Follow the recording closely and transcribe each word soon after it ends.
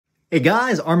Hey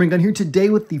guys, Arm&Gun here today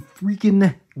with the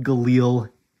freaking Galil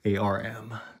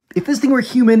ARM. If this thing were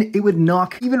human, it would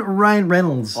knock even Ryan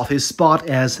Reynolds off his spot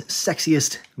as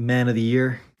sexiest man of the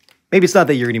year. Maybe it's not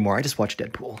that year anymore, I just watched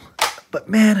Deadpool. But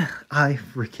man, I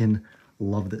freaking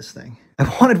love this thing.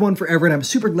 I've wanted one forever and I'm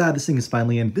super glad this thing is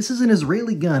finally in. This is an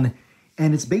Israeli gun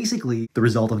and it's basically the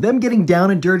result of them getting down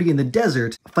and dirty in the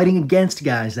desert fighting against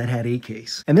guys that had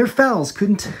AKs. And their FALs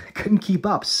couldn't keep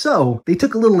up, so they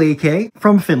took a little AK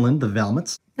from Finland, the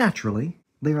Valmets. Naturally,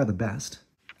 they are the best.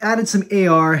 Added some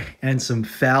AR and some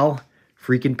FAL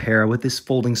freaking para with this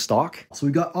folding stock. So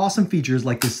we got awesome features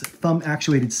like this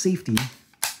thumb-actuated safety,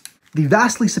 the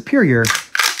vastly superior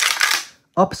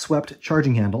upswept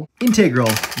charging handle, integral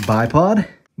bipod,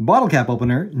 bottle cap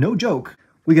opener, no joke.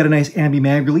 We got a nice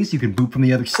ambi-mag release you can boot from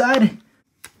the other side.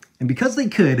 And because they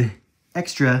could,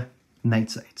 extra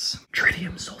night sights.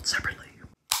 Tritium sold separately.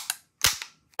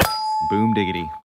 Boom diggity.